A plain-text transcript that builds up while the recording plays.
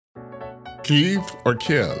Kyiv or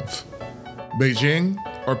Kiev, Beijing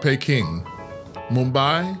or Peking,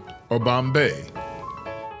 Mumbai or Bombay,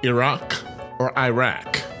 Iraq or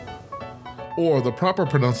Iraq, or the proper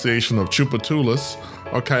pronunciation of Tchoupitoulas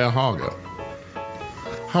or Cuyahoga.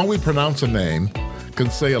 How we pronounce a name can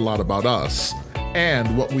say a lot about us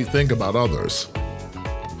and what we think about others.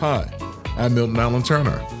 Hi, I'm Milton Allen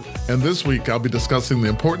Turner, and this week I'll be discussing the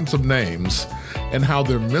importance of names and how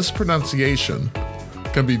their mispronunciation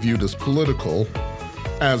can be viewed as political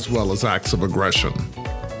as well as acts of aggression.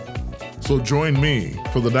 So join me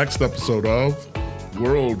for the next episode of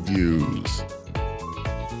Worldviews.